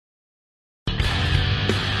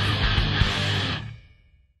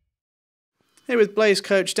Here with Blaze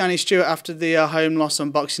coach Danny Stewart after the home loss on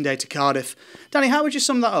Boxing Day to Cardiff. Danny, how would you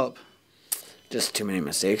sum that up? Just too many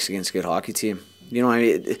mistakes against a good hockey team. You know, I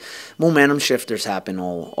mean, momentum shifters happen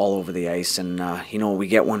all over the ice, and you know, we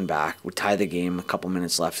get one back, we tie the game, a couple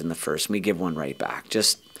minutes left in the first, and we give one right back.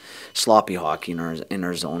 Just sloppy hockey in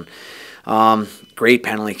our zone. Great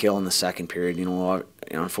penalty kill in the second period. You know,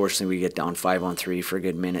 unfortunately, we get down 5-on-3 for a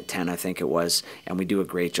good minute 10, I think it was, and we do a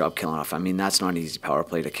great job killing off. I mean, that's not an easy power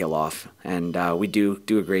play to kill off, and we do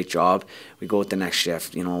a great job. We go with the next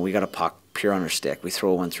shift. You know, we got a puck pure on our stick. We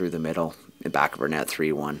throw one through the middle, the back of our net,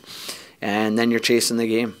 3-1. And then you're chasing the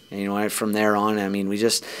game. And, you know, from there on, I mean,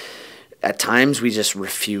 at times we just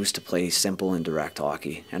refuse to play simple and direct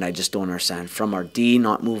hockey. And I just don't understand. From our D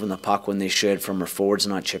not moving the puck when they should, from our forwards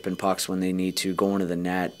not chipping pucks when they need to, going to the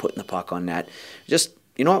net, putting the puck on net. Just,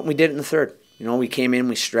 you know what, we did it in the third. You know, we came in,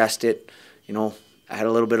 we stressed it, you know, I had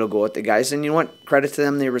a little bit of go at the guys, and you know what? Credit to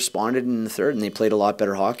them, they responded in the third, and they played a lot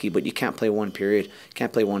better hockey. But you can't play one period. You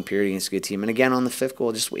can't play one period against a good team. And again, on the fifth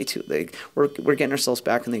goal, just way too. We're getting ourselves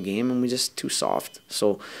back in the game, and we just too soft.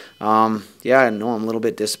 So, yeah, no, I'm a little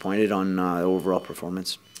bit disappointed on the overall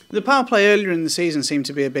performance. The power play earlier in the season seemed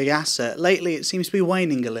to be a big asset. Lately, it seems to be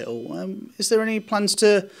waning a little. Is there any plans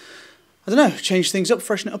to, I don't know, change things up,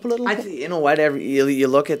 freshen it up a little? You know what? You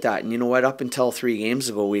look at that, and you know what? Up until 3 games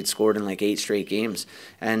ago, we'd scored in like 8 straight games,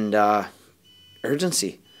 and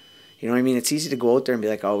urgency. You know what I mean? It's easy to go out there and be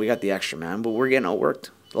like, "Oh, we got the extra man," but we're getting outworked.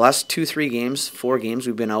 The last 2-3 games, 4 games,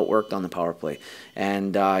 we've been outworked on the power play,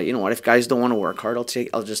 and you know what? If guys don't want to work hard,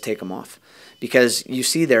 I'll just take them off, because you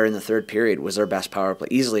see there in the third period was our best power play,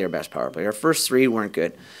 easily our best power play. Our first 3 weren't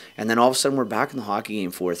good, and then all of a sudden we're back in the hockey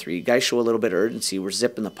game 4-3. Guys show a little bit of urgency. We're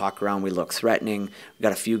zipping the puck around. We look threatening. We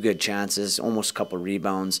got a few good chances, almost a couple of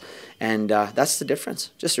rebounds, and that's the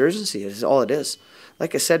difference. Just urgency is all it is.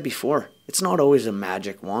 Like I said before, it's not always a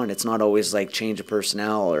magic wand. It's not always like change of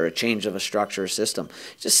personnel or a change of a structure or system.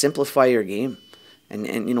 Just simplify your game, and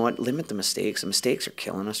you know what? Limit the mistakes. The mistakes are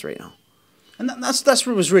killing us right now. And that's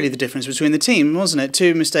what was really the difference between the team, wasn't it?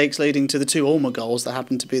 2 mistakes leading to the 2 Ulmer goals that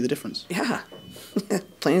happened to be the difference. Yeah,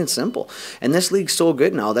 plain and simple. And this league's so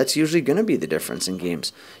good now, that's usually going to be the difference in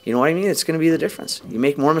games. You know what I mean? It's going to be the difference. You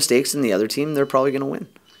make more mistakes than the other team, they're probably going to win.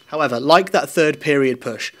 However, like that third period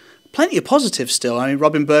push, plenty of positives still. I mean,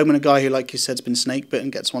 Robin Bergman, a guy who, like you said, has been snake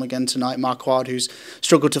bitten, gets one again tonight. Mark Ward, who's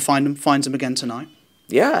struggled to find him, finds him again tonight.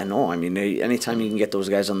 Yeah, no, I mean, anytime you can get those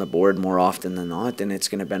guys on the board more often than not, then it's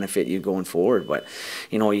going to benefit you going forward. But,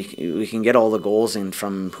 you know, we can get all the goals in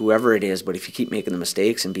from whoever it is, but if you keep making the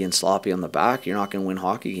mistakes and being sloppy on the back, you're not going to win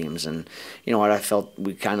hockey games. And, you know what, I felt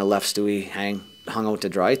we kind of left Stewie hung out to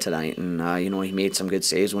dry tonight, and you know, he made some good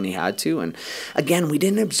saves when he had to, and again, we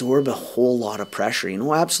didn't absorb a whole lot of pressure. You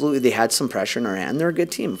know, absolutely they had some pressure in our hand. They're a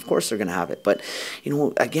good team, of course they're going to have it, but you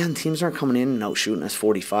know, again, teams aren't coming in and out shooting us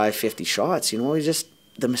 45-50 shots. You know,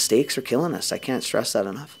 the mistakes are killing us. I can't stress that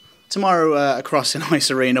enough. Tomorrow across in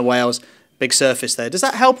Ice Arena, Wales, big surface there. Does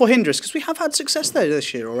that help or hinder us? Because we have had success there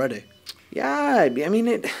this year already. Yeah, I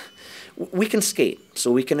mean, we can skate,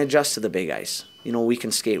 so we can adjust to the big ice. You know, we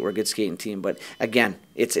can skate. We're a good skating team. But, again,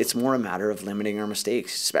 it's more a matter of limiting our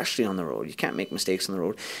mistakes, especially on the road. You can't make mistakes on the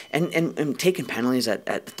road. And taking penalties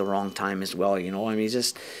at the wrong time as well, you know. I mean, you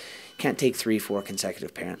just can't take 3-4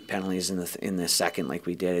 consecutive penalties in the second like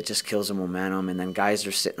we did. It just kills the momentum, and then guys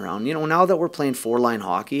are sitting around. You know, now that we're playing 4-line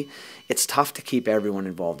hockey, it's tough to keep everyone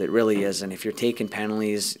involved. It really is. And if you're taking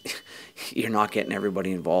penalties, you're not getting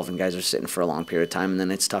everybody involved, and guys are sitting for a long period of time, and then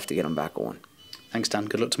it's tough to get them back going. Thanks, Dan.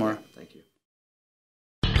 Good luck tomorrow.